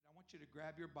want you to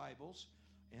grab your Bibles,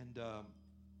 and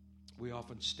we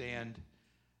often stand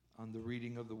on the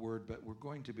reading of the Word, but we're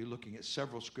going to be looking at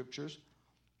several scriptures,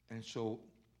 and so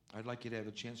I'd like you to have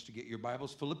a chance to get your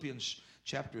Bibles. Philippians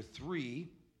chapter 3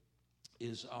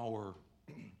 is our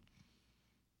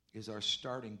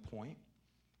starting point,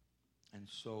 and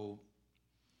so,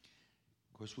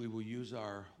 of course, we will use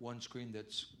our one screen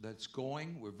that's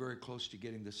going. We're very close to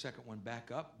getting the second one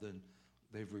back up. Then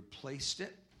they've replaced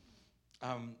it.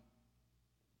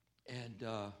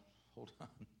 Hold on.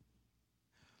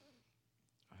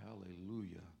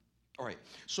 Hallelujah. All right.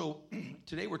 So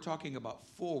today we're talking about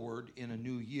forward in a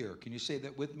new year. Can you say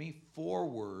that with me?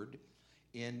 Forward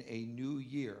in a new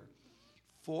year.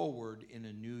 Forward in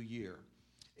a new year.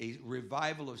 A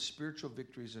revival of spiritual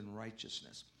victories and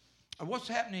righteousness. And what's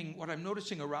happening, what I'm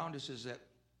noticing around us is that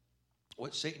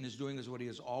what Satan is doing is what he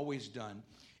has always done,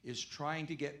 is trying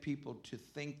to get people to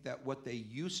think that what they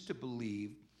used to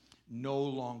believe no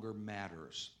longer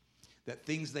matters. That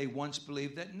things they once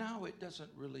believed, that now it doesn't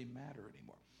really matter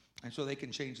anymore. And so they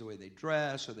can change the way they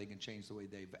dress, or they can change the way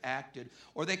they've acted,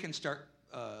 or they can start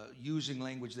using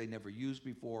language they never used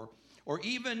before, or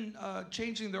even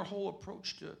changing their whole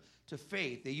approach to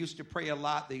faith. They used to pray a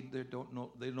lot. They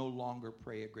no longer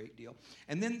pray a great deal.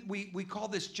 And then we call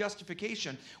this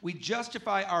justification. We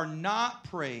justify our not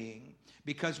praying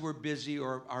because we're busy,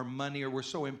 or our money, or we're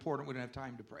so important we don't have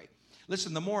time to pray.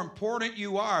 Listen, the more important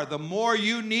you are, the more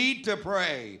you need to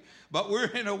pray. But we're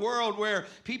in a world where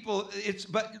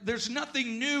but there's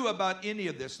nothing new about any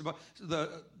of this.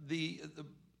 The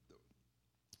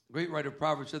great writer of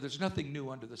Proverbs said there's nothing new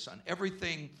under the sun.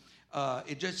 Everything,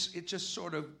 it just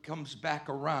sort of comes back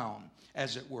around,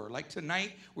 as it were. Like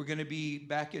tonight, we're going to be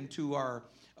back into our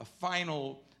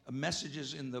final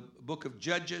messages in the book of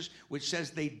Judges, which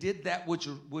says they did that which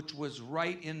was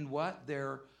right in what?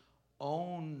 Their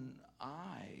own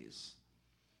eyes.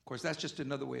 Of course, that's just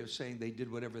another way of saying they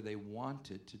did whatever they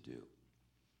wanted to do.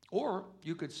 Or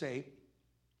you could say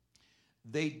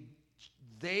they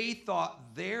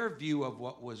thought their view of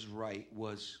what was right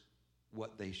was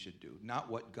what they should do, not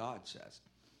what God says.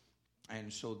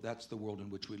 And so that's the world in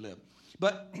which we live.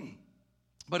 But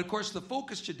of course, the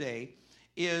focus today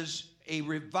is a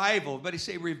revival. Everybody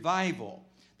say revival.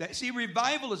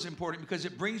 Revival is important because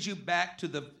it brings you back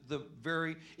to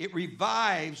it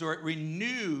revives, or it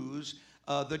renews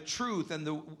the truth and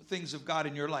the things of God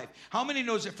in your life. How many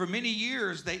knows that for many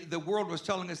years the world was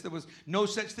telling us there was no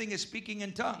such thing as speaking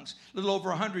in tongues? A little over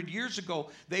 100 years ago,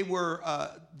 they were,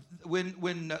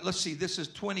 let's see, this is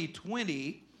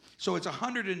 2020, so it's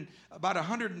about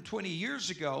 120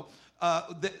 years ago,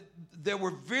 there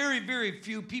were very, very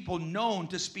few people known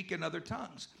to speak in other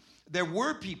tongues. There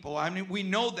were people, I mean, we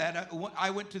know that. I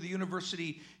went to the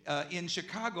university in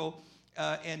Chicago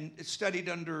and studied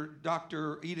under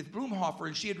Dr. Edith Blumhofer,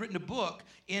 and she had written a book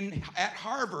at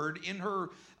Harvard. She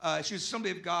was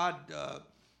Assembly of God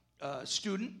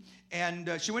student, and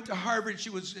she went to Harvard.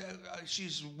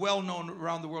 She's well known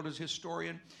around the world as a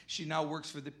historian. She now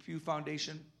works for the Pew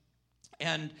Foundation,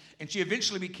 and she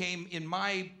eventually became, in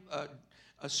my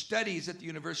studies at the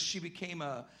university, she became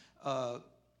a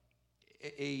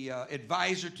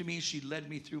advisor to me. She led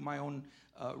me through my own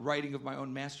writing of my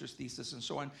own master's thesis and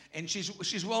so on. And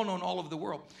she's well known all over the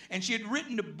world. And she had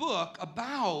written a book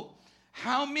about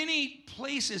how many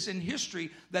places in history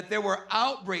that there were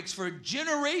outbreaks for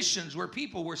generations where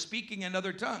people were speaking in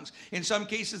other tongues. In some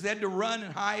cases, they had to run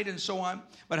and hide and so on.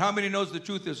 But how many knows the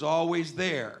truth is always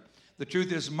there? The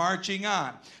truth is marching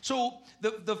on. So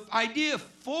the idea of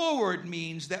forward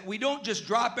means that we don't just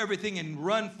drop everything and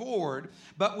run forward,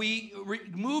 but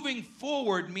moving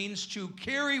forward means to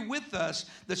carry with us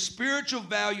the spiritual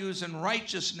values and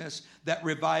righteousness that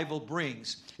revival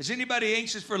brings. Is anybody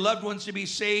anxious for loved ones to be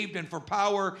saved and for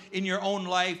power in your own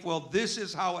life? Well, this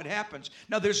is how it happens.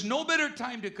 Now, there's no better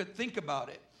time to think about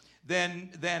it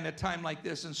than a time like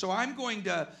this. And so I'm going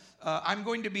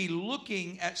to be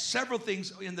looking at several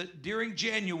things during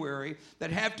January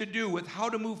that have to do with how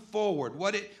to move forward,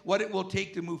 what it will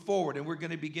take to move forward. And we're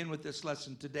going to begin with this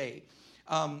lesson today.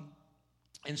 And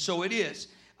so it is.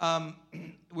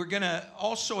 We're going to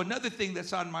also, another thing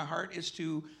that's on my heart is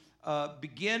to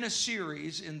begin a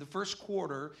series in the first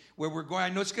quarter where we're going. I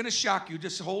know it's going to shock you.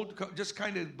 Just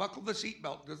kind of buckle the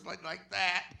seatbelt, just like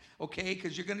that, okay?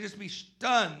 Because you're going to just be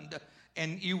stunned.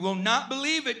 And you will not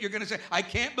believe it. You're going to say, I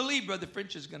can't believe Brother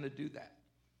French is going to do that.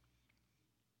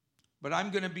 But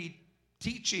I'm going to be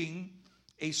teaching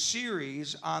a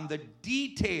series on the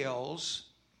details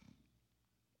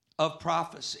of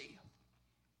prophecy.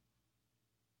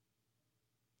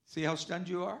 See how stunned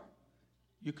you are?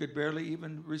 You could barely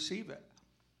even receive it.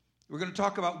 We're going to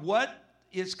talk about what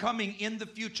is coming in the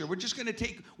future. We're just going to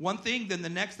take one thing, then the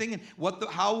next thing, and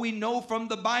how we know from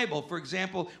the Bible. For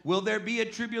example, will there be a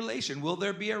tribulation? Will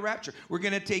there be a rapture? We're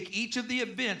going to take each of the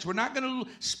events. We're not going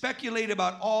to speculate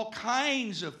about all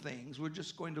kinds of things. We're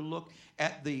just going to look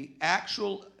at the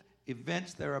actual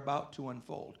events that are about to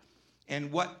unfold,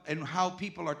 and how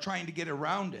people are trying to get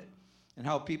around it, and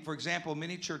how people, for example,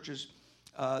 many churches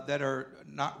that are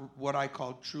not what I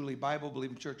call truly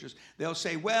Bible-believing churches, they'll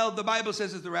say, well, the Bible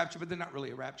says it's the rapture, but they're not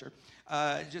really a rapture.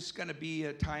 It's just going to be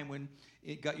a time when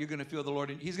you're going to feel the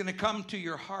Lord, and he's going to come to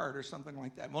your heart or something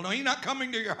like that. Well, no, he's not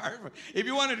coming to your heart. If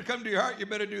you wanted to come to your heart, you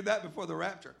better do that before the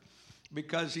rapture,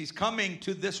 because he's coming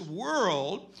to this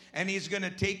world, and he's going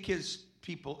to take his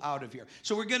people out of here.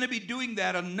 So we're going to be doing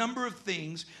that, a number of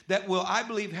things that will, I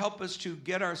believe, help us to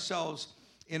get ourselves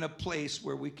in a place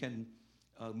where we can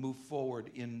move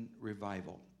forward in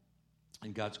revival.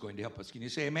 And God's going to help us. Can you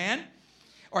say amen?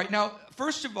 All right, now,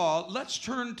 first of all, let's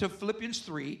turn to Philippians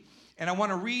 3, and I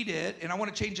want to read it, and I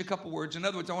want to change a couple words. In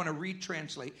other words, I want to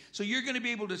retranslate. So you're going to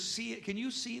be able to see it. Can you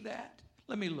see that?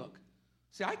 Let me look.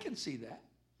 See, I can see that.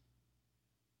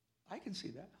 I can see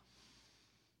that.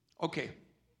 Okay.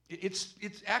 It's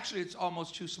actually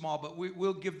almost too small, but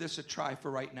we'll give this a try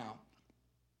for right now.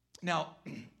 Now,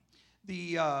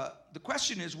 the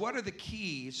question is, what are the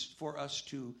keys for us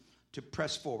to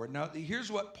press forward? Now,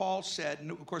 here's what Paul said,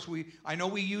 and of course I know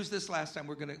we used this last time.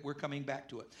 We're coming back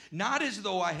to it. Not as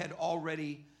though I had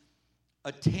already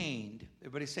attained.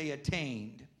 Everybody say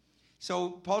attained. So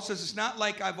Paul says it's not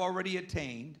like I've already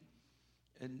attained,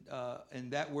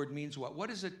 and that word means what? What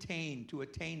does attain? To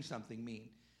attain something mean?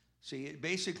 See, it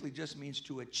basically just means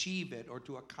to achieve it or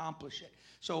to accomplish it.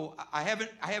 So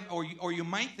or you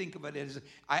might think of it as,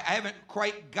 I haven't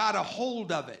quite got a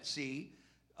hold of it, see?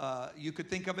 You could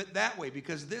think of it that way,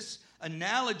 because this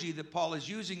analogy that Paul is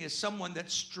using is someone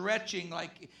that's stretching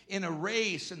like in a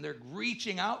race, and they're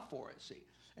reaching out for it, see?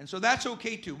 And so that's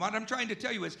okay too. What I'm trying to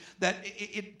tell you is that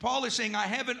Paul is saying, I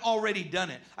haven't already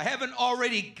done it. I haven't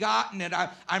already gotten it.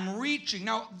 I'm reaching.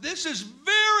 Now, this is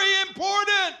very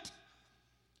important.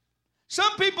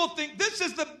 Some people think this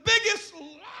is the biggest lie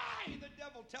the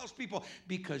devil tells people.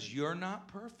 Because you're not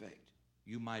perfect,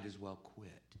 you might as well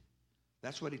quit.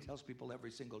 That's what he tells people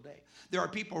every single day. There are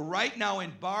people right now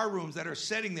in bar rooms that are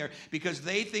sitting there because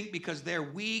they think because they're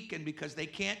weak and because they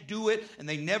can't do it and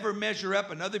they never measure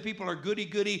up, and other people are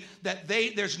goody-goody, that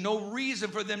there's no reason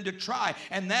for them to try.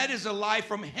 And that is a lie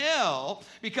from hell,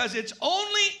 because it's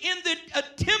only in the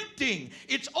attempting,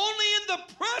 it's only in the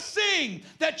pressing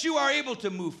that you are able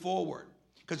to move forward.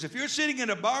 Because if you're sitting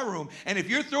in a bar room and if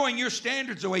you're throwing your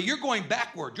standards away, you're going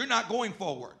backward. You're not going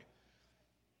forward.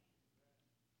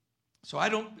 So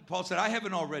Paul said, I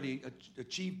haven't already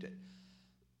achieved it.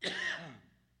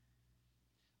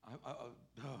 I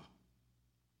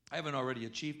haven't already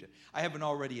achieved it. I haven't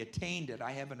already attained it.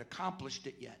 I haven't accomplished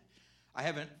it yet.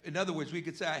 In other words, we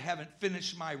could say I haven't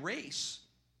finished my race.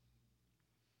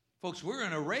 Folks, we're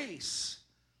in a race.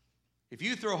 If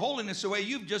you throw holiness away,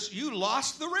 you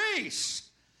lost the race.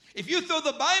 If you throw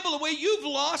the Bible away, you've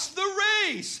lost the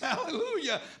race.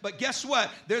 Hallelujah. But guess what?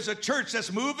 There's a church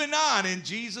that's moving on in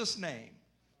Jesus' name.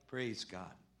 Praise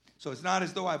God. So it's not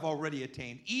as though I've already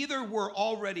attained. Either we're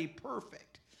already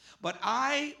perfect, but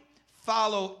I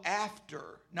follow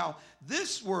after. Now,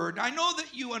 this word, I know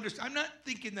that you understand. I'm not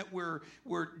thinking that we're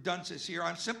dunces here.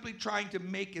 I'm simply trying to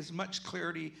make as much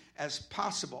clarity as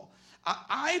possible.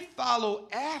 I follow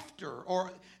after,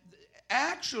 or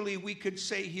actually we could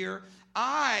say here,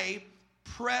 I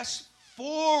press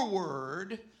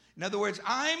forward. In other words,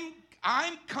 I'm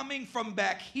coming from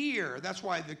back here. That's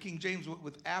why the King James went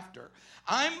with after.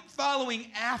 I'm following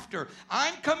after.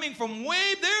 I'm coming from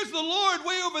there's the Lord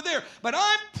way over there. But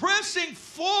I'm pressing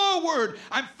forward.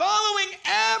 I'm following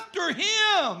after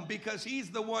him because he's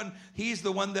the one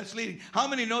that's leading. How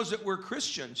many knows that we're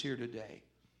Christians here today?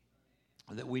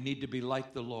 That we need to be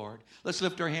like the Lord. Let's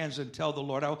lift our hands and tell the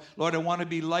Lord, Lord, I want to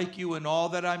be like you in all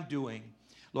that I'm doing.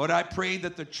 Lord, I pray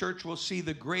that the church will see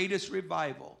the greatest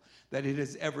revival that it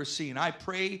has ever seen. I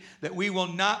pray that we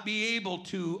will not be able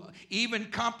to even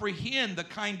comprehend the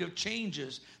kind of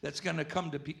changes that's going to come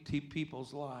to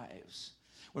people's lives.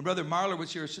 When Brother Marler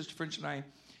was here, Sister French and I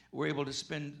were able to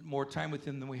spend more time with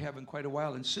him than we have in quite a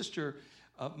while. And Sister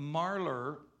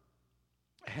Marler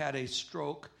had a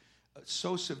stroke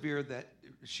so severe that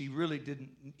she really didn't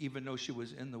even know she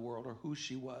was in the world or who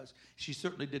she was. She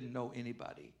certainly didn't know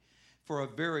anybody for a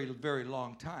very, very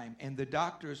long time. And the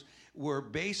doctors were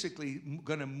basically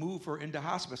going to move her into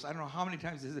hospice. I don't know how many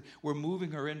times they said, we're moving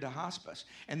her into hospice.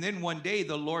 And then one day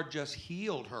the Lord just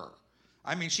healed her.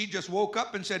 I mean, she just woke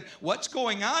up and said, what's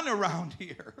going on around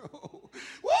here?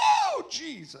 Woo! Oh,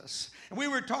 Jesus. And we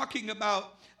were talking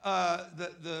about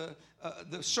the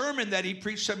sermon that he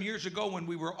preached some years ago when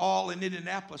we were all in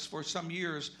Indianapolis for some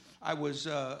years. I was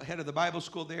head of the Bible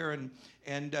school there,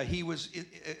 and he was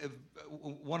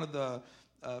one of the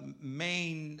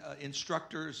main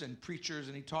instructors and preachers,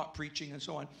 and he taught preaching and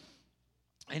so on.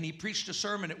 And he preached a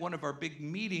sermon at one of our big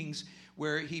meetings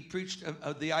where he preached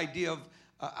the idea of,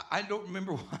 I don't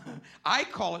remember, I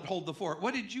call it hold the fort.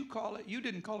 What did you call it? You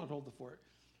didn't call it hold the fort.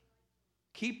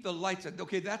 Keep the lights on.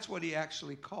 Okay, that's what he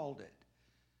actually called it.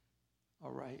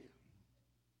 All right.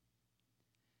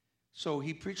 So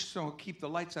he preached, so keep the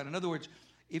lights on. In other words,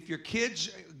 if your kids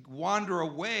wander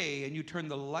away and you turn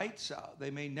the lights out, they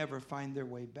may never find their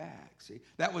way back. See,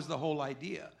 that was the whole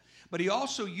idea. But he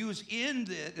also used in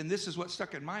it, and this is what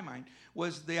stuck in my mind,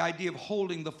 was the idea of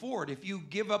holding the fort. If you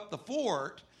give up the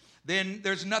fort, then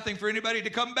there's nothing for anybody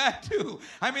to come back to.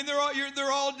 I mean,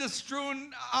 they're all just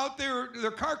strewn out there.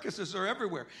 Their carcasses are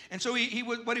everywhere. And so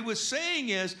what he was saying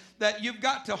is that you've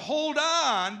got to hold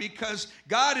on because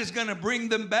God is going to bring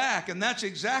them back. And that's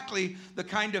exactly the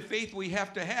kind of faith we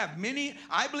have to have.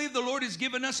 I believe the Lord has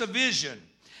given us a vision.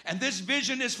 And this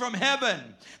vision is from heaven.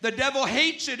 The devil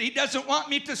hates it. He doesn't want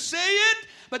me to say it.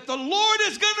 But the Lord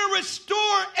is going to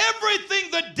restore everything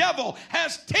the devil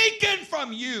has taken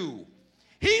from you.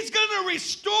 He's going to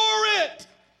restore it.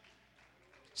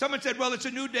 Someone said, well, it's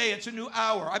a new day. It's a new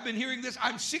hour. I've been hearing this.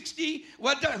 I'm 60.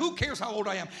 Who cares how old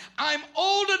I am? I'm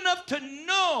old enough to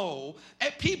know.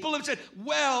 And people have said,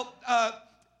 well,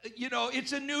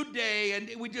 it's a new day,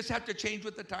 and we just have to change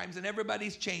with the times, and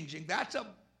everybody's changing. That's a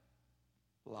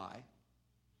lie.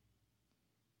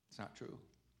 It's not true.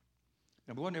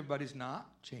 Number one, everybody's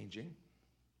not changing.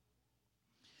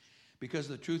 Because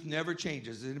the truth never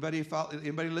changes. Anybody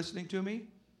listening to me?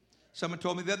 Someone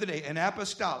told me the other day, an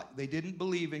apostolic, they didn't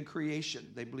believe in creation.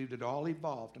 They believed it all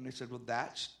evolved. And they said, well,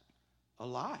 that's a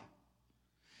lie.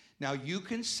 Now, you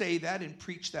can say that and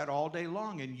preach that all day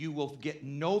long, and you will get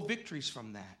no victories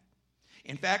from that.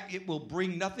 In fact, it will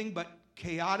bring nothing but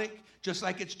chaotic, just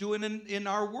like it's doing in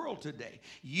our world today.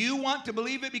 You want to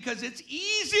believe it because it's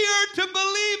easier to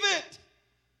believe it,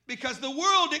 because the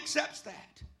world accepts that.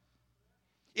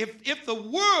 If the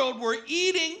world were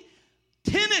eating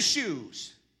tennis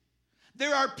shoes,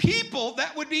 there are people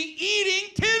that would be eating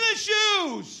tennis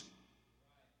shoes.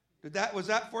 Was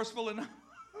that forceful enough?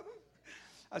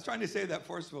 I was trying to say that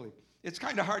forcefully. It's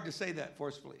kind of hard to say that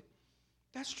forcefully.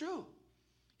 That's true.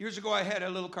 Years ago, I had a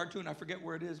little cartoon. I forget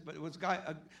where it is, but it was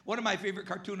one of my favorite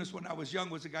cartoonists when I was young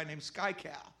was a guy named Sky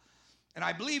Cal. And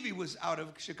I believe he was out of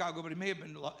Chicago, but he may have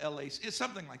been L.A. It's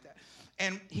something like that.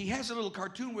 And he has a little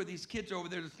cartoon where these kids are over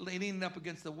there leaning up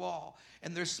against the wall,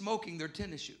 and they're smoking their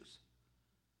tennis shoes.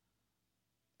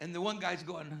 And the one guy's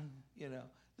going, they're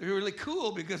really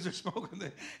cool because they're smoking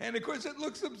them. And, of course, it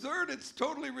looks absurd. It's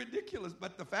totally ridiculous.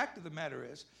 But the fact of the matter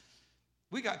is,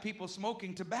 we got people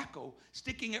smoking tobacco,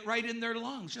 sticking it right in their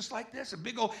lungs, just like this, a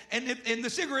big old, and the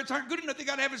cigarettes aren't good enough. They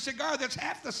got to have a cigar that's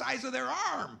half the size of their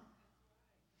arm.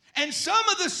 And some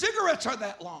of the cigarettes are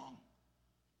that long.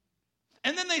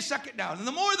 And then they suck it down. And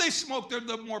the more they smoke,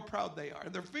 the more proud they are.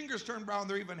 Their fingers turn brown,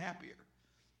 they're even happier.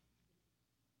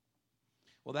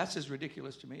 Well, that's as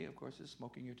ridiculous to me, of course, as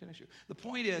smoking your tennis shoe. The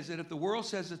point is that if the world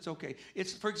says it's okay,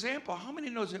 for example, how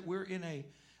many knows that we're in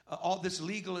all this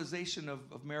legalization of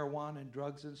marijuana and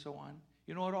drugs and so on?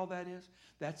 You know what all that is?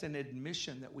 That's an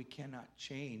admission that we cannot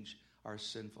change our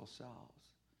sinful selves.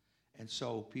 And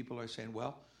so people are saying,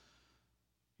 well,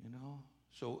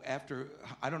 so after,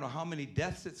 I don't know how many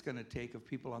deaths it's going to take of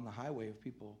people on the highway, of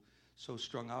people so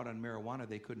strung out on marijuana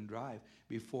they couldn't drive,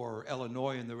 before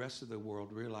Illinois and the rest of the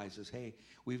world realizes, hey,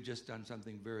 we've just done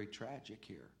something very tragic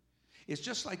here. It's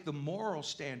just like the moral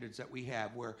standards that we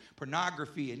have, where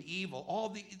pornography and evil,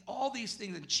 all these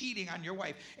things, and cheating on your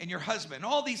wife and your husband,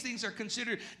 all these things are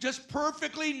considered just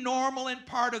perfectly normal and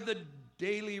part of the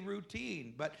daily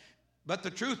routine. But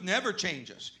the truth never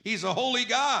changes. He's a holy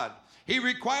God. He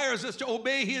requires us to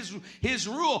obey his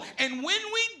rule. And when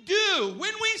we do,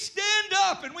 when we stand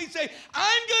up and we say,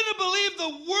 I'm going to believe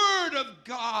the word of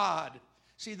God.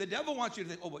 See, the devil wants you to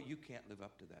think, oh, well, you can't live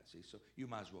up to that. See, so you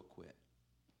might as well quit.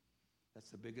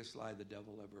 That's the biggest lie the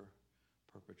devil ever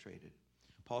perpetrated.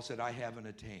 Paul said, I haven't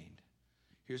attained.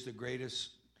 Here's the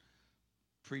greatest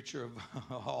preacher of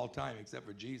all time, except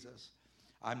for Jesus.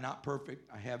 I'm not perfect.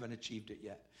 I haven't achieved it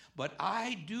yet. But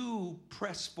I do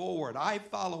press forward. I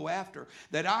follow after,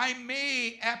 that I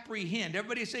may apprehend.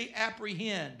 Everybody say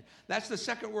apprehend. That's the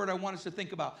second word I want us to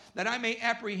think about. That I may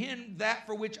apprehend that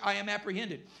for which I am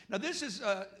apprehended. Now, this is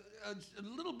a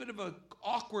little bit of an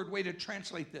awkward way to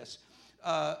translate this.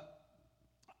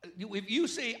 if you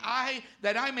say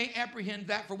that I may apprehend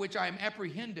that for which I am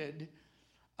apprehended,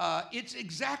 it's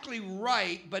exactly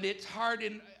right, but it's hard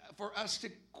for us to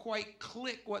quite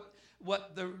click what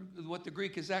the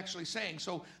Greek is actually saying.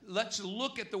 So let's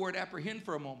look at the word apprehend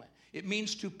for a moment. It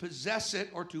means to possess it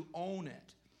or to own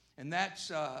it, and that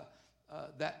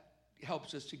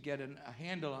helps us to get a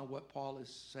handle on what Paul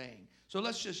is saying. So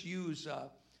let's just use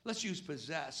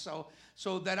possess.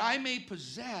 So that I may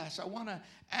possess, I want to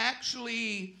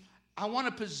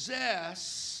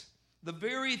possess the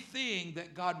very thing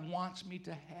that God wants me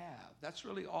to have. That's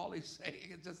really all he's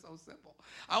saying. It's just so simple.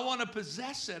 I want to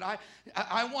possess it.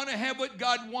 I want to have what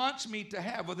God wants me to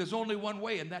have. Well, there's only one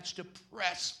way, and that's to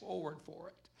press forward for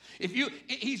it.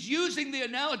 He's using the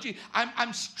analogy,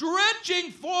 I'm stretching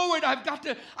forward. I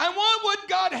want what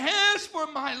God has for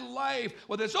my life.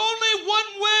 Well, there's only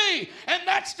one way, and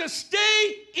that's to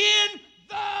stay in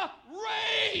the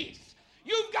race.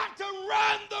 You've got to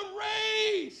run the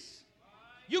race.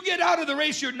 You get out of the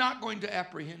race, you're not going to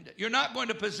apprehend it. You're not going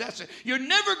to possess it. You're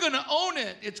never going to own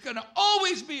it. It's going to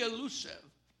always be elusive.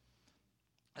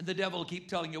 And the devil will keep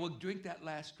telling you, well, drink that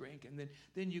last drink, and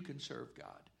then you can serve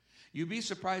God. You'd be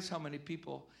surprised how many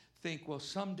people think, well,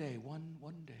 someday, one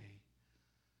day,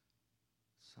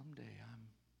 someday I'm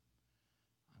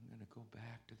going to go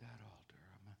back to that altar.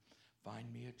 I'm going to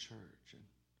find me a church.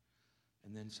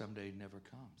 And then someday never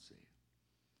comes, see.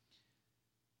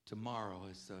 Tomorrow,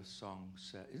 as the song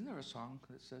said. Isn't there a song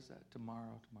that says that?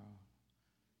 Tomorrow.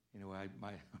 Anyway,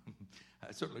 I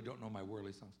certainly don't know my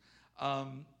worldly songs.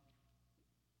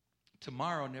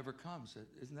 Tomorrow never comes.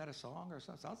 Isn't that a song or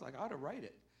something? Sounds like I ought to write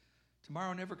it.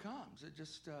 Tomorrow never comes. It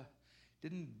just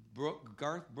didn't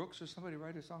Garth Brooks or somebody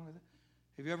write a song like that?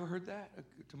 Have you ever heard that?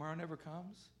 Tomorrow never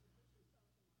comes.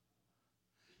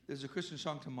 There's a Christian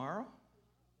song, Tomorrow,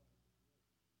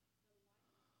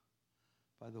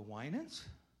 by the Winans.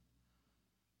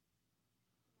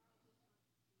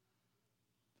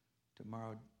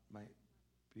 Tomorrow might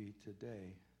be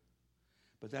today,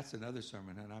 but that's another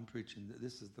sermon, and I'm preaching.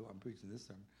 I'm preaching this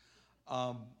sermon.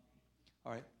 All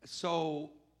right, so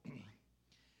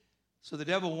the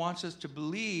devil wants us to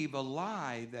believe a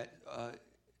lie that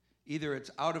either it's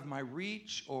out of my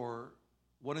reach or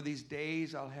one of these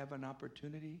days I'll have an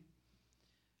opportunity.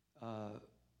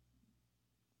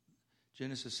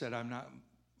 Genesis said, I'm not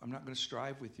going to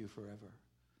strive with you forever.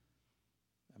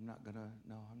 I'm not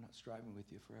striving with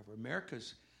you forever.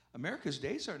 America's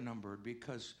days are numbered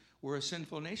because we're a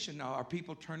sinful nation now. Are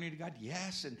people turning to God?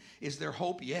 Yes. And is there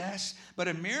hope? Yes. But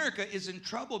America is in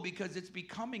trouble because it's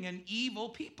becoming an evil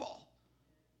people.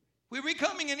 We're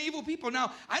becoming an evil people.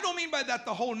 Now, I don't mean by that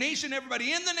the whole nation,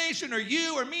 everybody in the nation, or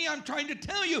you or me. I'm trying to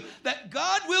tell you that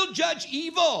God will judge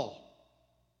evil.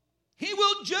 He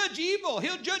will judge evil.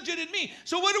 He'll judge it in me.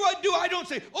 So what do? I don't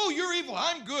say, oh, you're evil,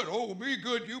 I'm good. Oh, me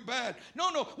good, you bad.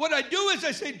 No. What I do is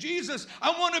I say, Jesus,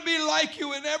 I want to be like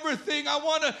you in everything. I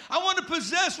want to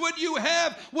possess what you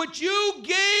have, what you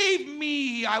gave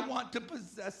me. I want to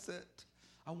possess it.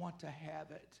 I want to have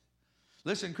it.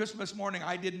 Listen, Christmas morning,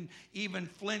 I didn't even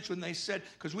flinch when they said,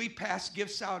 because we passed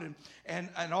gifts out,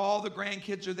 and all the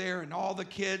grandkids are there, and all the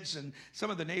kids, and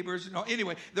some of the neighbors.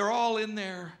 Anyway, they're all in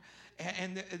there.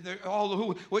 And they're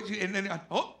all and then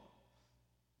we're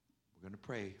going to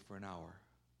pray for an hour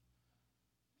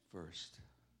first,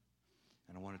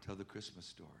 and I want to tell the Christmas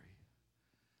story.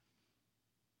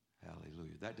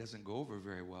 Hallelujah. That doesn't go over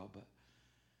very well, but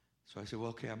so I said, well,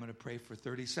 okay, I'm going to pray for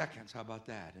 30 seconds. How about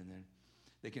that? And then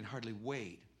they can hardly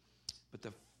wait. But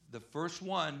the first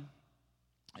one,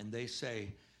 and they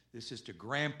say, this is to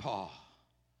Grandpa.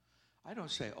 I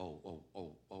don't say, I'm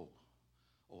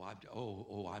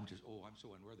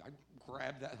so unworthy. I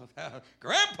grab that.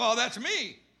 Grandpa, that's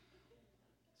me.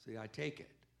 See, I take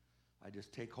it. I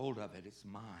just take hold of it. It's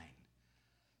mine.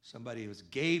 Somebody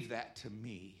gave that to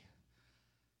me.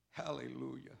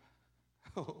 Hallelujah.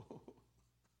 Oh,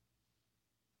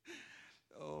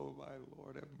 my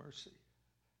Lord, have mercy.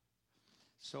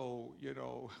 So,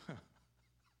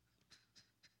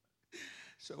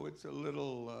 so it's a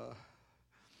little...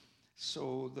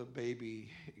 So the baby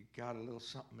got a little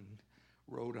something and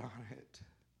wrote on it.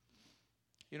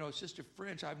 Sister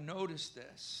French, I've noticed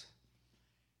this.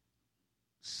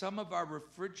 Some of our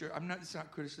refrigerator, it's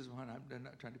not criticism, honey, I'm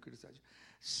not trying to criticize you.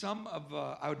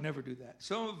 I would never do that.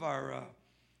 Some of our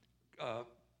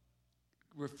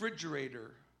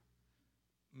refrigerator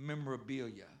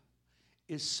memorabilia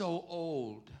is so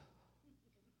old.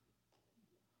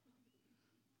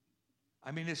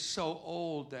 It's so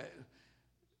old that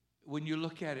when you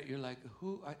look at it, you're like,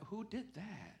 who did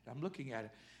that? I'm looking at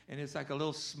it, and it's like a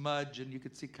little smudge, and you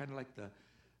could see kind of like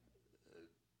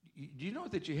do you know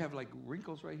that you have like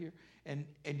wrinkles right here? And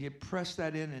you press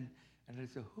that in, and I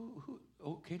said, who?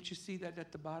 Oh, can't you see that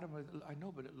at the bottom? I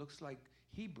know, but it looks like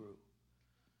Hebrew.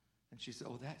 And she said,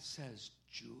 oh, that says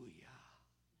Julia.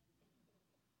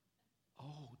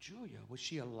 Oh, Julia, was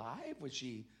she alive? Was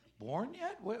she born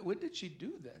yet? When did she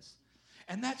do this?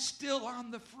 And that's still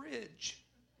on the fridge.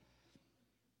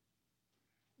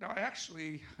 Now,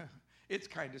 actually, it's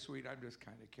kind of sweet. I'm just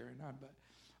kind of carrying on.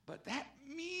 But that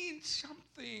means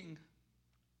something.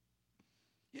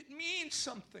 It means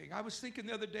something. I was thinking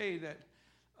the other day that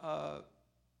I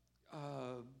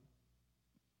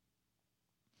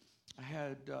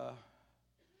had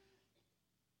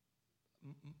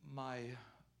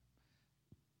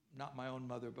not my own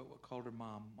mother, but what called her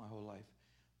mom my whole life.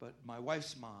 But my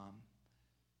wife's mom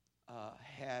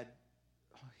had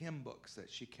hymn books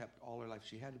that she kept all her life.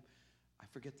 She had, I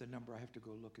forget the number, I have to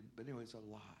go look, but anyway, it's a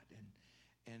lot.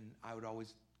 And I would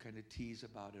always kind of tease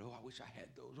about it. Oh, I wish I had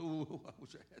those. Oh, I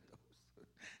wish I had those.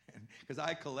 Because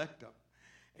I collect them.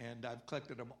 And I've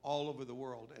collected them all over the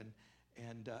world.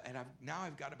 And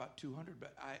I've got about 200.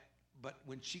 But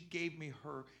when she gave me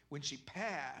when she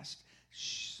passed,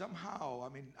 somehow, I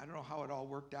mean, I don't know how it all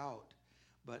worked out,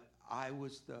 but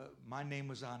my name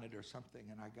was on it or something,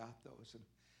 and I got those. And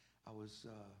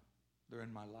they're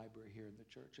in my library here in the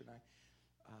church, and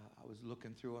I was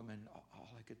looking through them, and all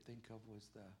I could think of was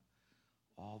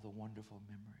all the wonderful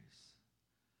memories,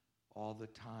 all the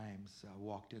times I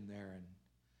walked in there and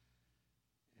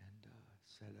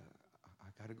said,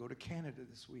 I got to go to Canada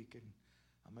this week, and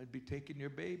I'm going to be taking your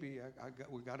baby.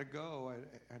 We got to go.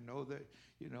 I know that,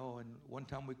 and one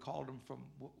time we called him from,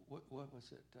 what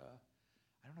was it?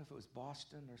 I don't know if it was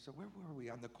Boston or so. Where were we?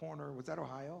 On the corner. Was that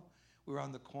Ohio? We were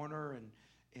on the corner,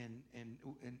 and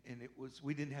it was,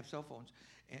 we didn't have cell phones.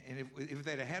 And if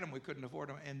they'd have had them, we couldn't afford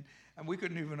them. And we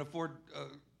couldn't even afford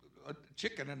a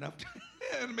chicken enough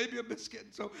and maybe a biscuit.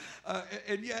 So,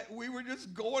 and yet we were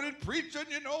just going and preaching,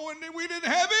 and we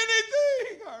didn't have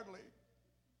anything hardly.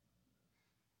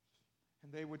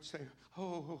 And they would say,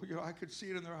 oh, I could see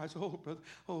it in their eyes. Oh,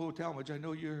 brother, Talmadge, I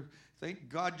know thank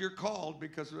God you're called,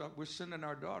 because we're sending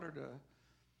our daughter to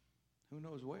who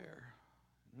knows where,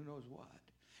 who knows what.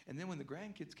 And then when the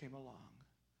grandkids came along,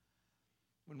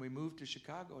 when we moved to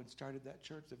Chicago and started that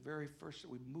church, the very first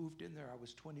that we moved in there, I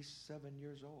was 27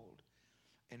 years old.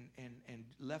 And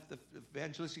left the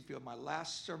evangelistic field, my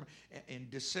last sermon in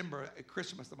December at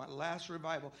Christmas, my last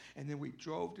revival. And then we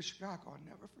drove to Chicago. I'll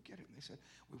never forget it. And they said,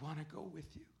 we want to go with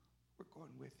you. We're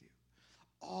going with you.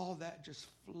 All that just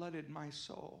flooded my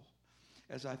soul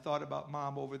as I thought about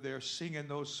Mom over there singing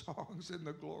those songs in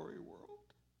the glory world.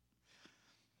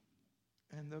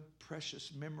 And the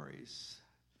precious memories.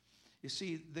 You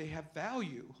see, they have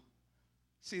value.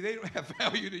 See, they don't have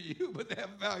value to you, but they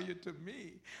have value to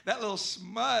me. That little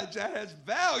smudge, that has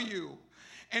value.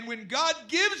 And when God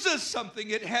gives us something,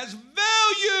 it has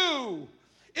value.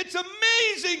 It's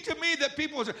amazing to me that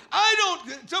people say,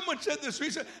 someone said this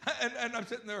recently, and I'm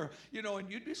sitting there,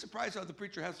 and you'd be surprised how the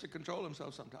preacher has to control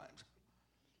himself sometimes.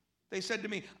 They said to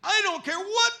me, I don't care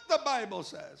what the Bible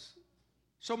says.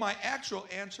 So my actual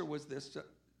answer was this.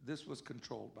 This was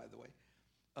controlled, by the way.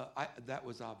 That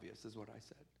was obvious, is what I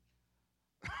said.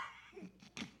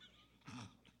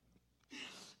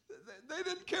 They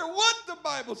didn't care what the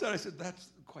Bible said. I said,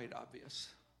 that's quite obvious.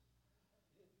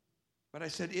 But I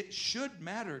said, it should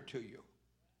matter to you.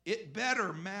 It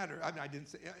better matter. I didn't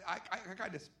say, I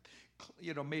kind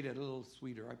of, made it a little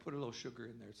sweeter. I put a little sugar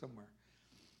in there somewhere.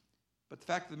 But the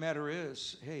fact of the matter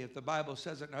is, hey, if the Bible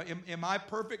says it, now, am I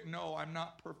perfect? No, I'm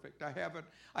not perfect. I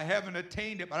haven't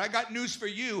attained it. But I got news for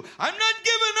you. I'm not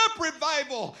giving up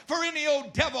revival for any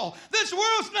old devil. This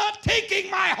world's not taking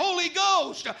my Holy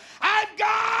Ghost. I've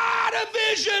got a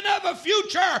vision of a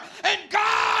future, and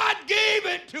God gave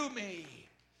it to me.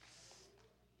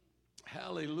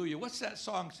 Hallelujah. What's that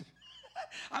song?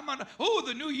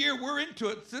 The new year, we're into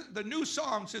it. The new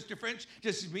song, Sister French,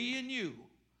 just me and you.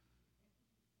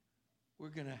 We're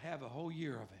going to have a whole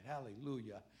year of it.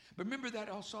 Hallelujah. But remember that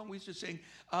old song we used to sing?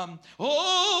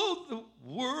 The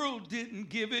world didn't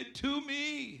give it to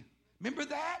me. Remember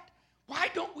that? Why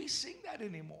don't we sing that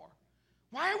anymore?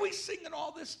 Why are we singing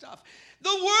all this stuff? The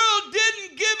world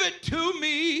didn't give it to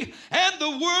me, and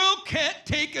the world can't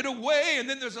take it away. And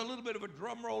then there's a little bit of a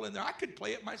drum roll in there. I could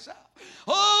play it myself.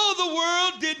 Oh, the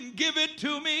world didn't give it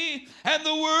to me, and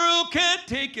the world can't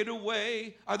take it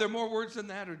away. Are there more words than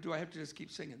that, or do I have to just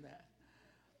keep singing that?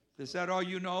 Is that all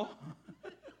you know?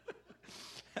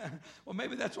 Well,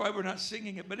 maybe that's why we're not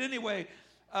singing it. But anyway,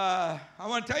 I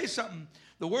want to tell you something.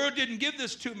 The world didn't give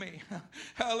this to me.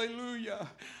 Hallelujah.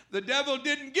 The devil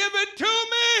didn't give it to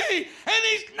me, and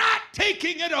he's not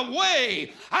taking it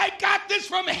away. I got this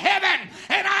from heaven,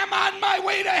 and I'm on my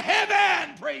way to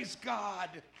heaven. Praise God.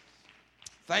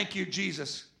 Thank you,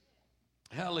 Jesus.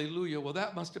 Hallelujah. Well,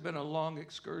 that must have been a long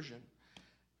excursion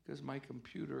because my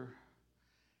computer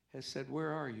has said,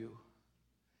 where are you?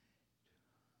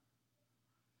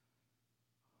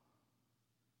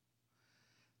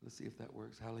 Let's see if that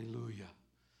works. Hallelujah.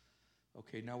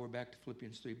 Okay, now we're back to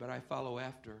Philippians 3, but I follow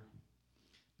after.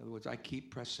 In other words, I keep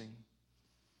pressing.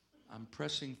 I'm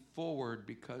pressing forward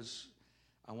because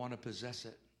I want to possess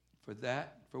it for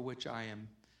that for which I am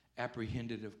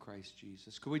apprehended of Christ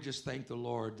Jesus. Could we just thank the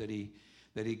Lord that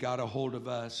he got a hold of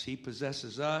us? He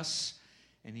possesses us,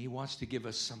 and he wants to give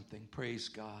us something. Praise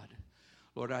God.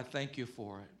 Lord, I thank you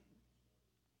for it.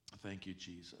 Thank you,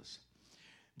 Jesus.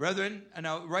 Brethren, and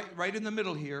now right in the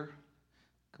middle here,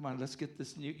 come on, let's get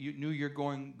this new year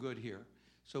going good here.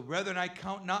 So, brethren, I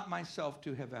count not myself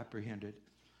to have apprehended.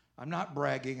 I'm not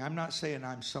bragging. I'm not saying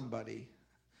I'm somebody.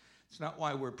 It's not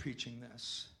why we're preaching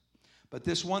this. But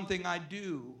this one thing I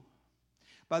do.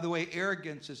 By the way,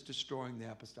 arrogance is destroying the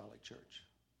apostolic church.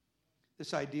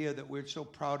 This idea that we're so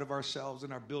proud of ourselves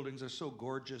and our buildings are so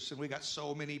gorgeous and we got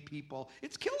so many people,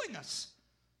 it's killing us.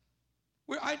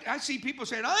 I see people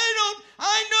saying, I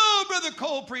know Brother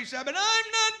Cole preached that, but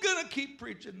I'm not going to keep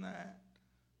preaching that.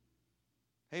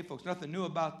 Hey, folks, nothing new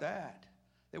about that.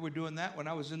 They were doing that when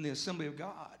I was in the Assembly of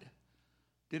God.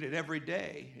 Did it every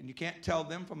day. And you can't tell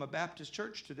them from a Baptist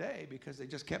church today because they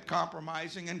just kept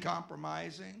compromising and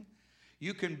compromising.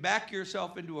 You can back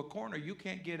yourself into a corner you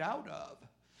can't get out of.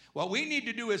 What we need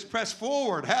to do is press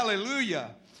forward.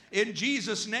 Hallelujah. In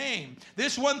Jesus' name.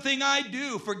 This one thing I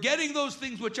do, forgetting those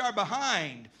things which are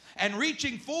behind and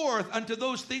reaching forth unto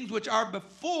those things which are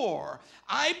before,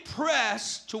 I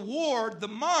press toward the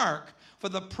mark for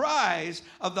the prize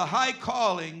of the high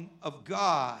calling of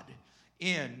God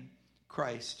in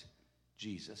Christ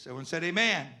Jesus. Everyone said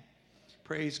amen.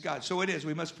 Praise God. So it is.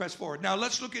 We must press forward. Now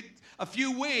let's look at a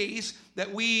few ways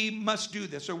that we must do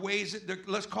this, or ways that,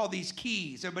 let's call these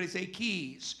keys. Everybody say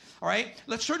keys. All right?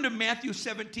 Let's turn to Matthew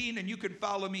 17, and you can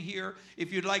follow me here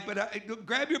if you'd like. But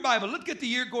grab your Bible. Let's get the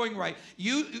year going right.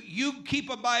 You keep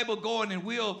a Bible going, and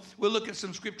we'll look at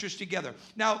some scriptures together.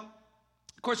 Now,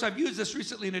 of course, I've used this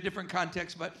recently in a different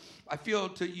context, but I feel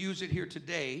to use it here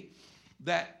today,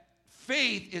 that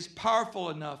faith is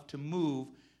powerful enough to move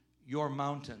your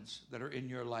mountains that are in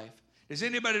your life. Does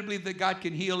anybody believe that God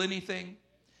can heal anything?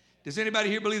 Does anybody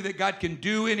here believe that God can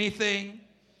do anything?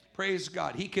 Praise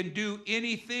God. He can do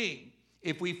anything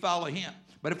if we follow him.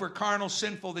 But if we're carnal,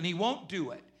 sinful, then he won't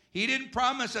do it. He didn't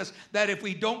promise us that if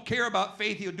we don't care about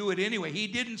faith, he'll do it anyway. He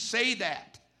didn't say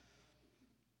that.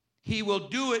 He will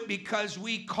do it because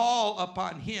we call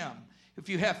upon him if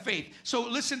you have faith. So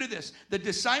listen to this. The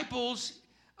disciples,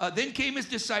 then came his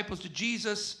disciples to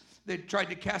Jesus. They tried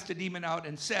to cast a demon out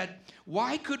and said,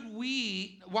 why could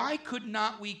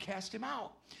not we cast him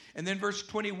out? And then verse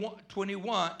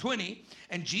 20,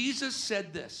 and Jesus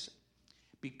said this,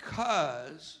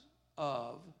 because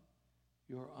of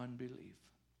your unbelief.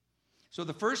 So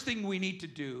the first thing we need to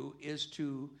do is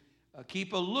to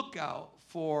keep a lookout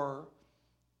for,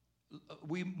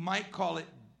 we might call it,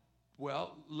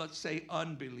 well, let's say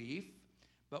unbelief,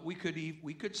 but we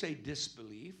could say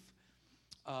disbelief.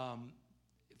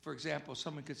 For example,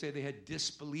 someone could say they had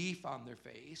disbelief on their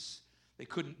face. They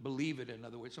couldn't believe it, in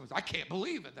other words. Someone says, I can't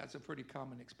believe it. That's a pretty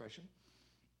common expression.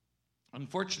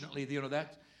 Unfortunately,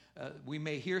 we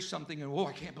may hear something and,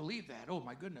 I can't believe that. Oh,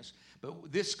 my goodness.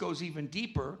 But this goes even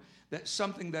deeper, that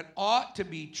something that ought to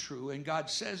be true and God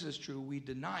says is true, we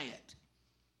deny it.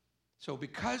 So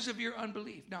because of your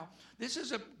unbelief. Now, this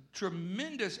is a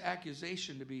tremendous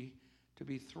accusation to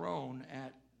be thrown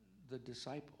at the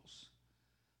disciples,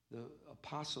 the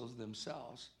apostles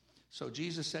themselves. So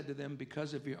Jesus said to them,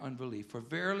 because of your unbelief, for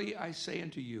verily I say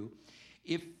unto you,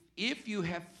 if you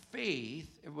have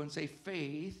faith, everyone say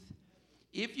faith,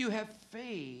 if you have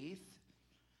faith.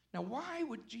 Now why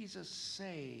would Jesus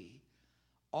say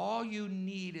all you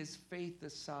need is faith the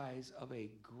size of a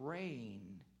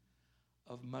grain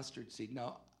of mustard seed?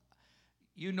 Now,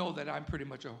 you know that I'm pretty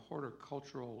much a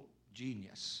horticultural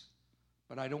genius,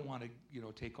 but I don't want to,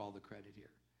 take all the credit here.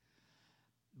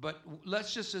 But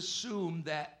let's just assume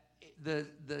that the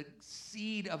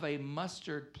seed of a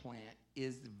mustard plant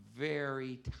is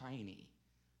very tiny.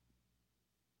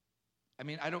 I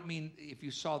mean, I don't mean if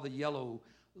you saw the yellow,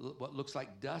 what looks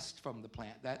like dust from the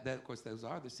plant. That of course, those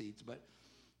are the seeds. But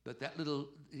that little,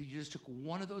 you just took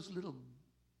one of those little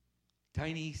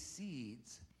tiny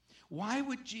seeds. Why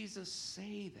would Jesus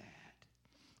say that?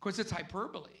 Of course, it's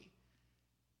hyperbole.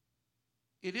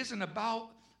 It isn't about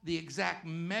the exact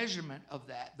measurement of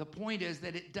that. The point is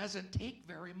that it doesn't take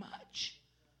very much.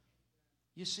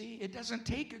 You see, it doesn't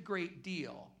take a great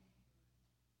deal.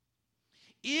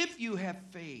 If you have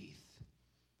faith,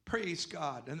 praise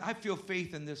God, and I feel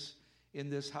faith in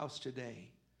this house today.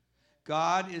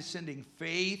 God is sending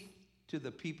faith to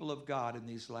the people of God in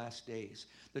these last days.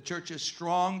 The church is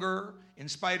stronger in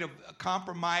spite of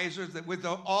compromisers. That we've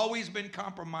always been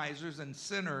compromisers and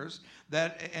sinners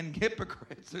and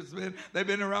hypocrites. They've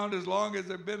been around as long as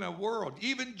there's been a world.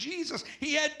 Even Jesus,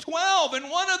 he had 12, and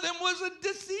one of them was a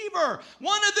deceiver.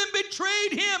 One of them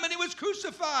betrayed him, and he was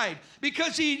crucified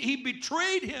because he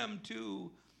betrayed him to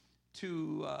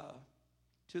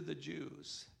the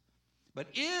Jews. But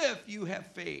if you have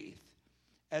faith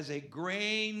as a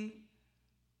grain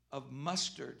of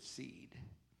mustard seed,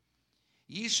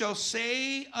 ye shall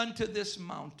say unto this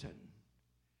mountain,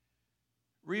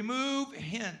 remove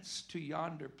hence to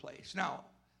yonder place. Now,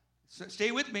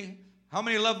 stay with me. How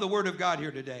many love the Word of God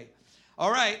here today?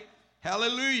 All right.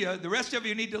 Hallelujah. The rest of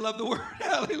you need to love the Word.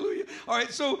 Hallelujah. All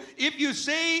right. So if you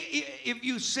say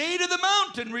to the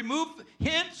mountain, remove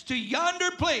hence to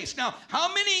yonder place. Now,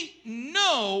 how many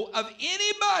know of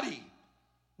anybody?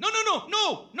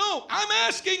 No. I'm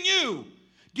asking you.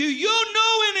 Do you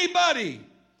know anybody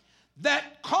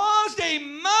that caused a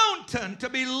mountain to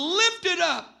be lifted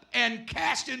up and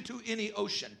cast into any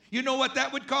ocean? You know what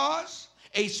that would cause?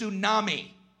 A tsunami.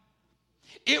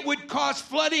 It would cause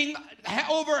flooding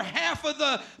over half of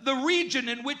the region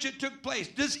in which it took place.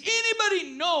 Does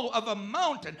anybody know of a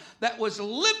mountain that was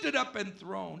lifted up and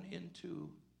thrown into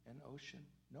an ocean?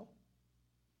 No,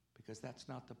 because that's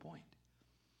not the point.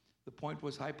 The point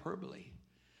was hyperbole.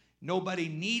 Nobody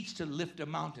needs to lift a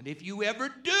mountain. If you ever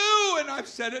do, and I've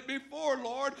said it before,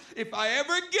 Lord, if I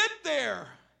ever get there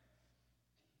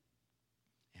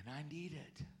and I need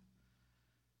it,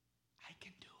 I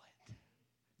can do it.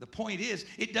 The point is,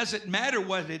 it doesn't matter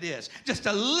what it is. Just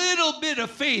a little bit of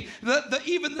faith,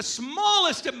 even the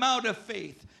smallest amount of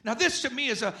faith. Now, this to me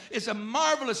is a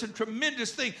marvelous and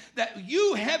tremendous thing, that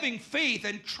you having faith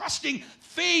and trusting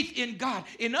faith in God.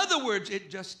 In other words,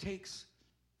 it just takes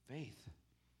faith.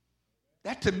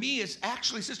 That to me is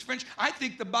actually, Sister French, I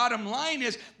think the bottom line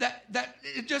is that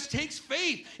it just takes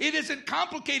faith. It isn't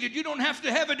complicated. You don't have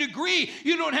to have a degree.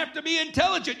 You don't have to be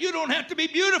intelligent. You don't have to be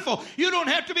beautiful. You don't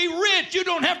have to be rich. You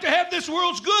don't have to have this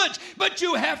world's goods. But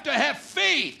you have to have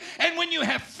faith. And when you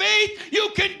have faith,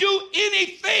 you can do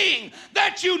anything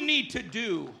that you need to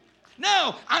do.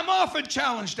 Now, I'm often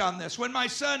challenged on this. When my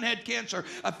son had cancer,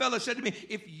 a fellow said to me,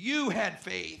 if you had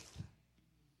faith.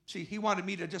 See, he wanted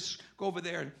me to just go over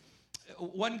there and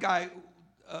one guy,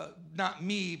 not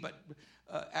me, but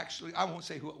actually, I won't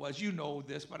say who it was. You know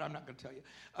this, but I'm not going to tell you.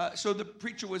 So the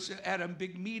preacher was at a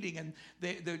big meeting, and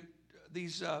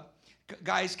these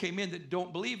guys came in that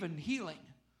don't believe in healing.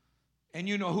 And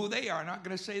you know who they are. I'm not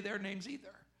going to say their names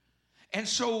either. And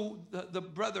so the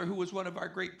brother, who was one of our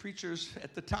great preachers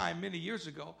at the time, many years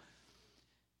ago,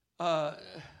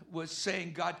 was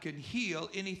saying God can heal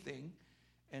anything,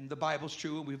 and the Bible's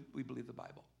true, and we believe the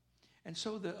Bible. And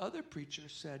so the other preacher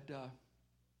said,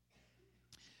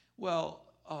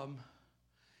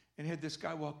 and had this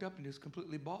guy walked up and he was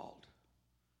completely bald.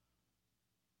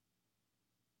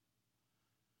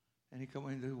 And he come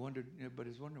in and wondered, but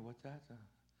he's wondering what's that?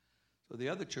 So the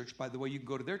other church, by the way, you can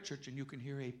go to their church and you can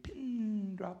hear a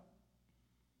pin drop.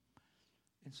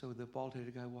 And so the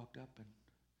bald-headed guy walked up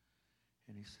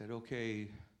and he said, okay,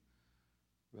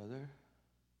 brother,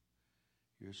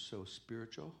 you're so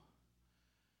spiritual.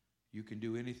 You can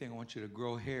do anything. I want you to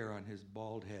grow hair on his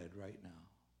bald head right now.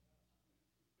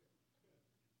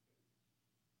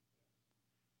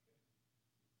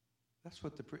 That's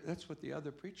what the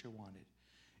other preacher wanted.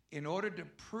 In order to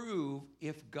prove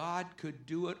if God could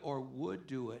do it or would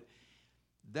do it,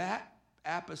 that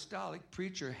apostolic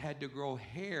preacher had to grow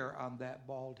hair on that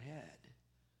bald head.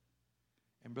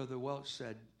 And Brother Welch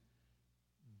said,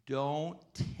 don't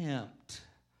tempt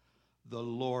the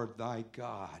Lord thy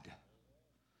God.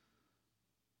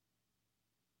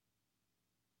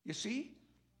 You see?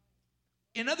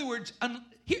 In other words,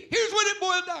 here's what it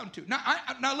boiled down to.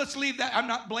 Now let's leave that. I'm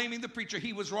not blaming the preacher.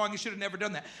 He was wrong. He should have never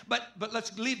done that. But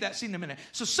let's leave that scene a minute.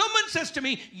 So someone says to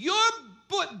me, your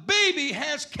baby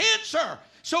has cancer.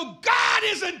 So God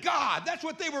isn't God. That's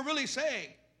what they were really saying.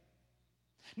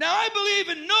 Now I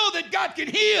believe and know that God can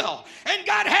heal. And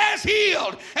God has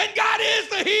healed. And God is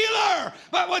the healer.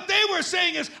 But what they were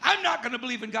saying is, I'm not going to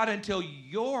believe in God until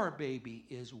your baby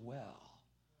is well.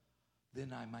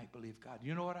 Then I might believe God.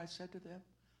 You know what I said to them?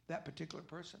 That particular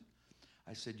person?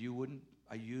 I said,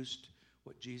 I used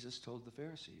what Jesus told the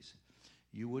Pharisees.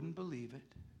 You wouldn't believe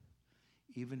it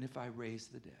even if I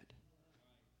raised the dead.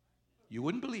 You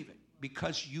wouldn't believe it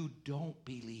because you don't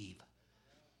believe.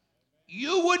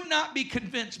 You would not be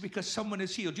convinced because someone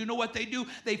is healed. You know what they do?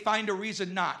 They find a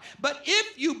reason not. But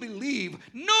if you believe,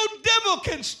 no devil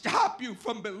can stop you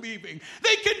from believing.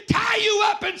 They can tie you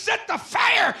up and set the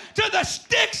fire to the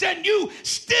sticks and you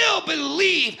still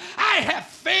believe. I have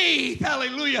faith.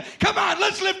 Hallelujah. Come on,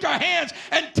 let's lift our hands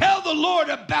and tell the Lord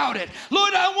about it.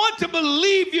 Lord, I want to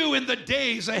believe you in the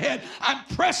days ahead. I'm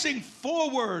pressing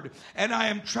forward and I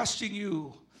am trusting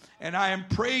you. And I am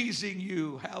praising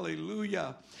you.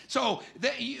 Hallelujah. So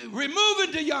remove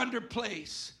into yonder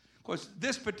place. Of course,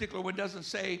 this particular one doesn't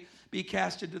say be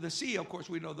cast into the sea. Of course,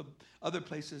 we know the other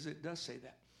places it does say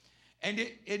that. And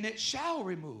it shall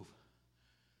remove.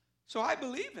 So I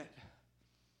believe it.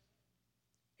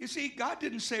 You see, God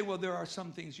didn't say, well, there are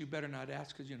some things you better not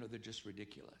ask because, they're just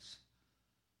ridiculous.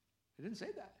 He didn't say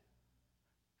that.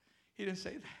 He didn't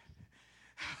say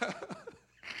that.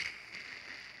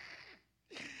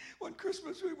 One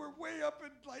Christmas, we were way up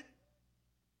in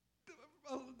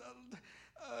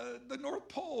the North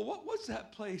Pole. What was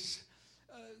that place?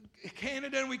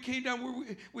 Canada, and we came down.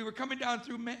 We were coming down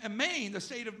through Maine, the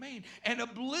state of Maine, and a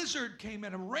blizzard came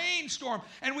in, a rainstorm,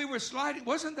 and we were sliding.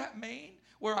 Wasn't that Maine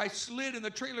where I slid and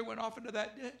the trailer went off into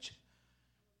that ditch?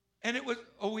 And it was,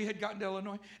 we had gotten to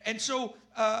Illinois. And so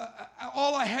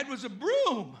all I had was a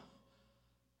broom.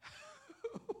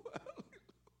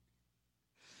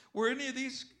 Were any of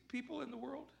these people in the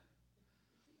world?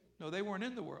 No, they weren't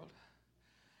in the world.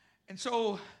 And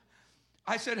so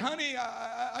I said, honey,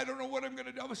 I don't know what I'm going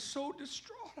to do. I was so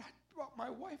distraught. I brought my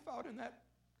wife out in that,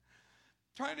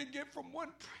 trying to get from one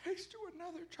place to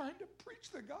another, trying to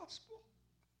preach the gospel.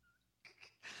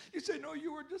 You say, no,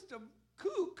 you were just a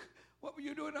kook. What were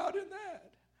you doing out in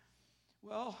that?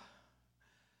 Well,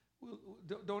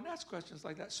 don't ask questions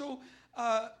like that. So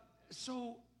I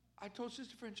told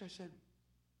Sister French, I said,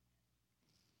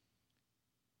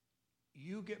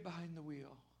 you get behind the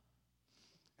wheel,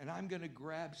 and I'm going to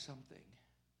grab something.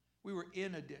 We were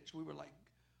in a ditch. We were like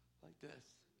this.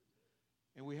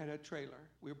 And we had a trailer.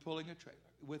 We were pulling a trailer.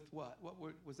 With what?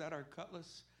 Was that our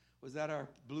Cutlass? Was that our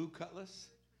blue Cutlass?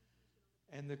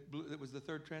 And it was the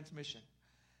third transmission.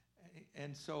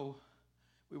 And so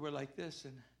we were like this,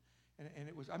 and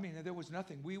it was, there was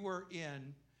nothing. We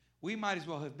might as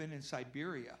well have been in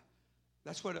Siberia.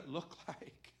 That's what it looked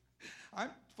like.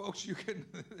 Folks,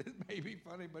 it may be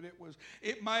funny, but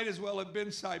it might as well have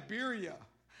been Siberia.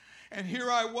 And here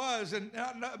I was, and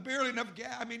barely enough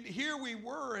gas. Here we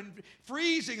were, and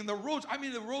freezing, and the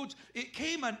roads, it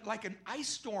came like an ice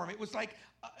storm. It was like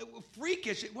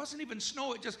freakish. It wasn't even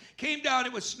snow. It just came down.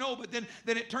 It was snow, but then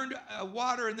it turned to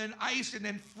water, and then ice, and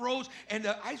then froze. And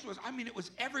the ice was, it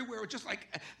was everywhere. It was just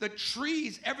like the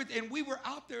trees, everything. And we were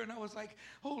out there, and I was like,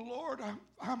 oh, Lord,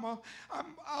 I'm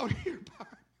out here by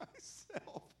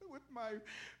myself with my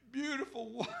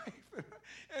beautiful wife,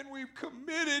 and we've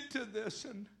committed to this,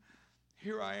 and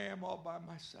here I am all by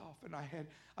myself. And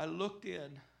I looked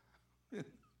in.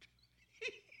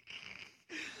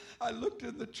 I looked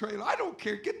in the trailer. I don't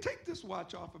care. Take this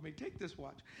watch off of me. Take this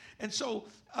watch. And so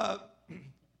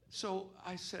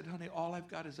I said, honey, all I've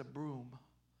got is a broom.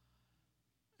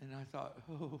 And I thought,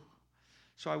 oh.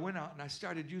 So I went out and I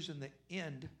started using the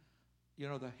end,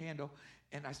 the handle,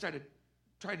 and I started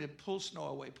trying to pull snow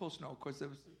away. Of course, the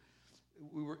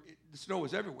snow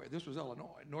was everywhere. This was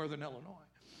Illinois, northern Illinois.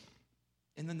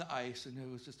 And then the ice, and it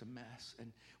was just a mess.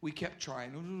 And we kept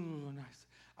trying. And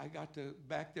I got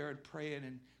back there and praying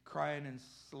and crying and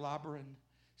slobbering.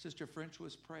 Sister French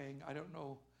was praying. I don't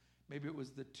know. Maybe it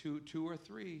was the two or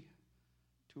three.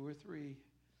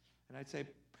 And I'd say,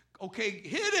 okay,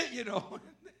 hit it,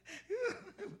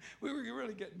 We were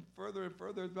really getting further and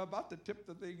further, about to tip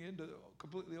the thing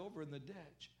completely over in the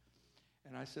ditch.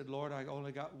 And I said, Lord, I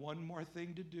only got one more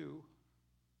thing to do.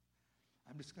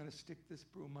 I'm just going to stick this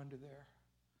broom under there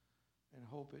and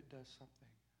hope it does something.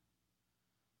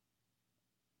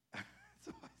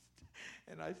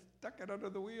 I stuck it under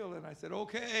the wheel, and I said,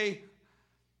 okay,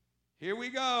 here we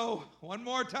go, one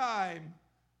more time.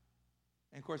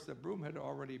 And, of course, the broom had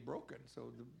already broken,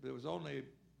 so there was only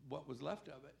what was left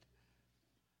of it.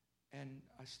 And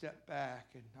I stepped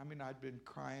back, and I'd been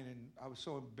crying, and I was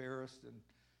so embarrassed,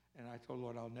 and I told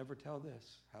Lord, I'll never tell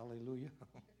this. Hallelujah.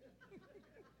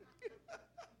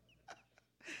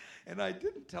 And I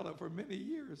didn't tell it for many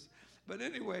years. But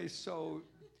anyway, so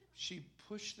she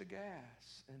pushed the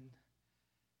gas, and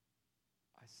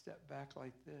I stepped back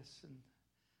like this, and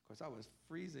of course I was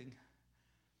freezing,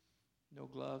 no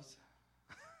gloves.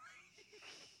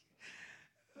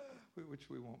 which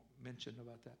we won't mention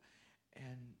about that.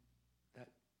 And that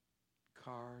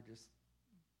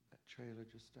trailer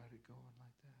just started going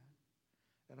like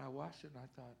that. And I watched it and I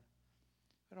thought,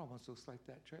 it almost looks like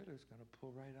that trailer is going to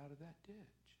pull right out of that ditch.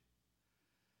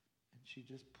 And she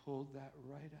just pulled that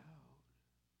right out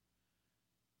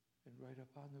and right up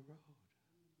on the road.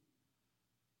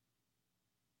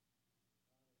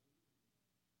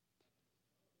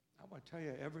 I'm going to tell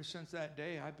you, ever since that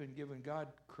day, I've been giving God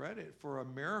credit for a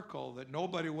miracle that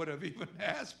nobody would have even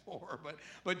asked for.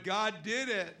 But God did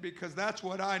it because that's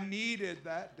what I needed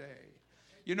that day.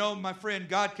 You know, my friend,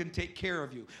 God can take care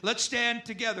of you. Let's stand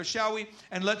together, shall we?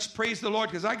 And let's praise the Lord,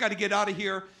 because I got to get out of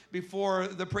here before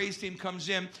the praise team comes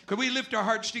in. Could we lift our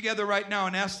hearts together right now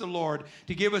and ask the Lord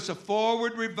to give us a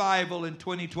forward revival in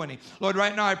 2020? Lord,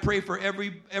 right now I pray for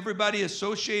everybody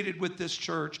associated with this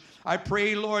church. I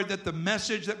pray, Lord, that the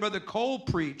message that Brother Cole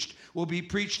preached will be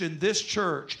preached in this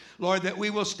church. Lord, that we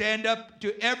will stand up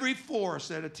to every force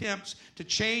that attempts to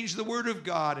change the Word of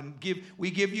God. And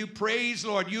we give you praise,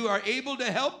 Lord. You are able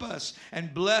to help us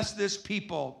and bless this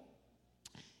people,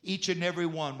 each and every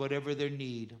one, whatever their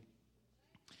need.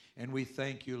 And we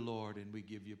thank you, Lord, and we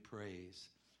give you praise.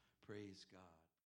 Praise God.